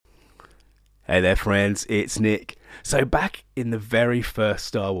Hey there, friends, it's Nick. So, back in the very first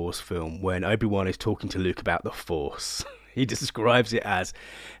Star Wars film, when Obi-Wan is talking to Luke about the Force, he describes it as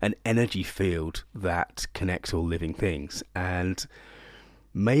an energy field that connects all living things. And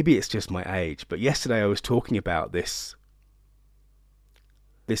maybe it's just my age, but yesterday I was talking about this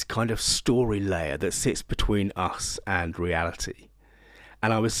kind of story layer that sits between us and reality.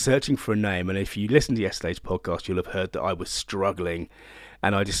 And I was searching for a name, and if you listened to yesterday's podcast, you'll have heard that I was struggling.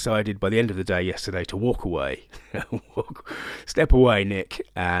 And I decided by the end of the day yesterday to walk away. Step away, Nick.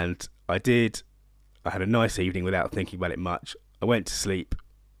 And I did. I had a nice evening without thinking about it much. I went to sleep,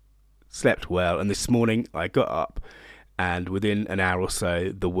 slept well, and this morning I got up, and within an hour or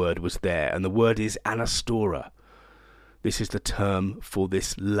so, the word was there. And the word is Anastora. This is the term for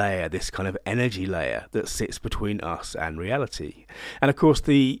this layer, this kind of energy layer that sits between us and reality. And of course,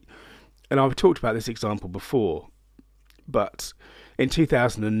 and I've talked about this example before, but in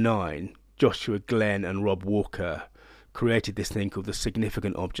 2009, Joshua Glenn and Rob Walker created this thing called the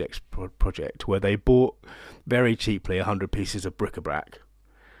Significant Objects Project, where they bought very cheaply 100 pieces of bric-a-brac.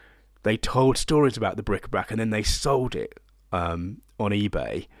 They told stories about the bric-a-brac and then they sold it on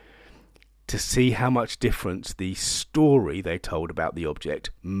eBay to see how much difference the story they told about the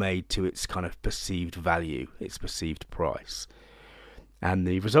object made to its kind of perceived value, its perceived price. And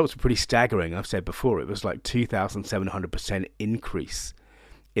the results were pretty staggering. I've said before, it was like 2,700% increase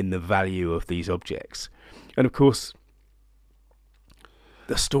in the value of these objects. And of course,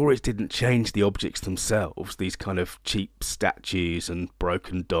 the stories didn't change the objects themselves, these kind of cheap statues and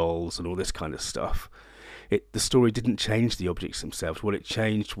broken dolls and all this kind of stuff. The story didn't change the objects themselves. What it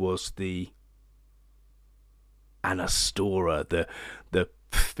changed was the Anastora, the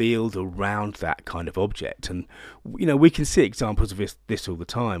field around that kind of object. And we can see examples of this all the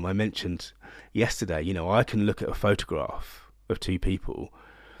time. I mentioned yesterday, I can look at a photograph of two people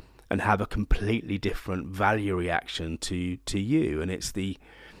and have a completely different value reaction to you, and it's the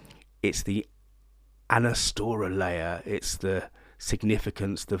Anastora layer, it's the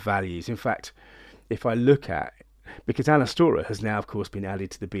significance, the values. In fact, if I look at, because Anastora has now of course been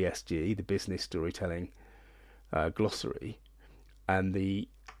added to the BSG, the Business Storytelling Glossary, and the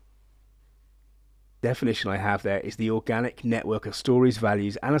definition I have there is the organic network of stories,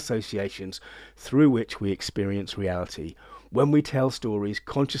 values and associations through which we experience reality. When we tell stories,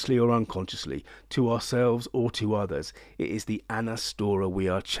 consciously or unconsciously, to ourselves or to others, it is the Anastora we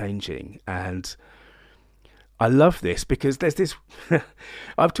are changing. And I love this because there's this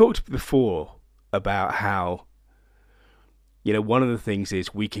I've talked before about how one of the things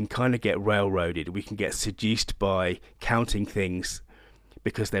is we can kind of get railroaded. We can get seduced by counting things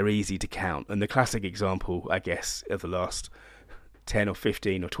because they're easy to count. And the classic example, I guess, of the last 10 or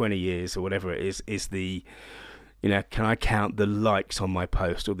 15 or 20 years or whatever it is the, can I count the likes on my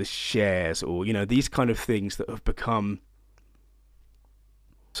post or the shares or, these kind of things that have become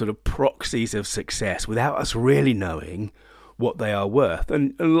sort of proxies of success without us really knowing what they are worth.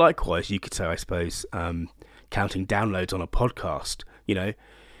 And likewise, you could say, I suppose, counting downloads on a podcast,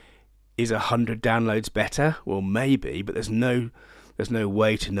 is 100 downloads better? Well, maybe, but there's no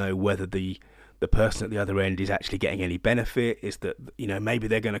way to know whether the person at the other end is actually getting any benefit. Is that, maybe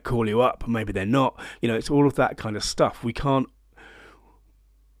they're going to call you up, maybe they're not. It's all of that kind of stuff. We can't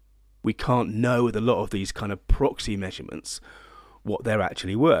know with a lot of these kind of proxy measurements what they're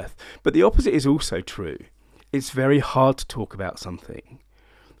actually worth. But the opposite is also true. It's very hard to talk about something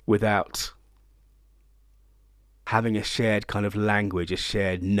without having a shared kind of language, a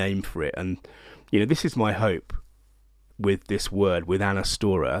shared name for it. And, this is my hope with this word, with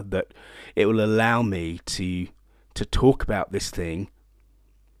Anastora, that it will allow me to talk about this thing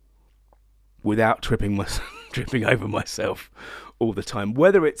without tripping over myself all the time.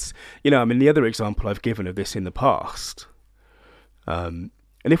 Whether it's, the other example I've given of this in the past, and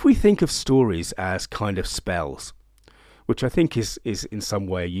if we think of stories as kind of spells, which I think is in some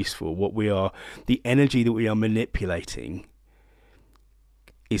way useful, the energy that we are manipulating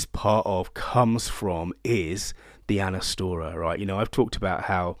comes from the Anastora, right? I've talked about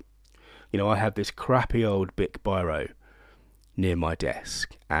how, I have this crappy old Bic biro near my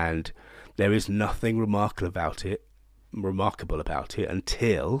desk, and there is nothing remarkable about it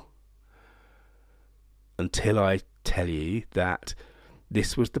until I tell you that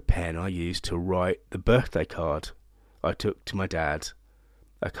this was the pen I used to write the birthday card I took to my dad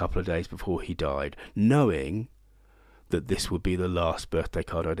a couple of days before he died, knowing that this would be the last birthday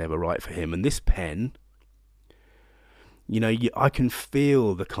card I'd ever write for him. And this pen, I can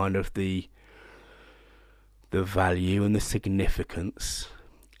feel the kind of the value and the significance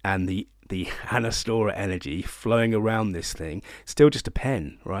and the the Anastora energy flowing around this thing. It's still just a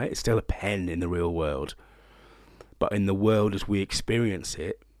pen, right? It's still a pen in the real world. But in the world as we experience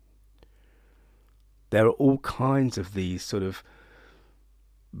it, there are all kinds of these sort of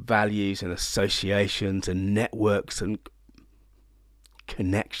values and associations and networks and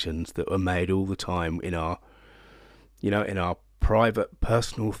connections that are made all the time in our, in our private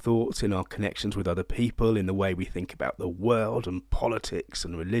personal thoughts, in our connections with other people, in the way we think about the world and politics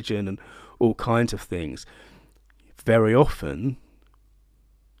and religion and all kinds of things. Very often,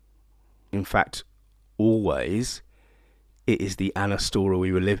 in fact always, it is the Anastora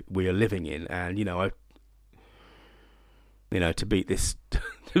we are living in. And to beat this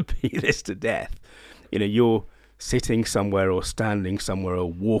to beat this to death, you're sitting somewhere or standing somewhere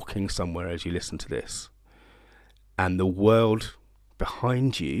or walking somewhere as you listen to this, and the world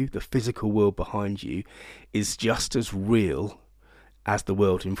behind you, the physical world behind you, is just as real as the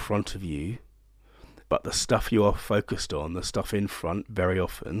world in front of you. But the stuff you are focused on, the stuff in front, very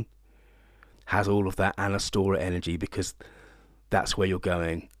often has all of that Anastora energy, because that's where you're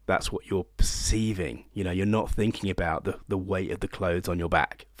going. That's what you're perceiving. You're not thinking about the weight of the clothes on your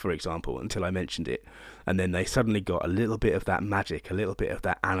back, for example, until I mentioned it. And then they suddenly got a little bit of that magic, a little bit of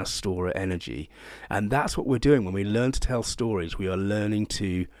that Anastora energy. And that's what we're doing when we learn to tell stories. We are learning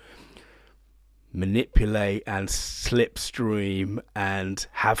to manipulate and slipstream and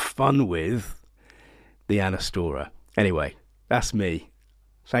have fun with the Anastora. Anyway, that's me.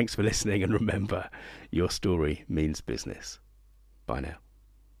 Thanks for listening, and remember, your story means business. Bye now.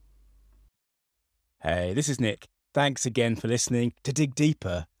 Hey, this is Nick. Thanks again for listening. To dig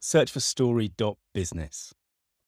deeper, search for story.business.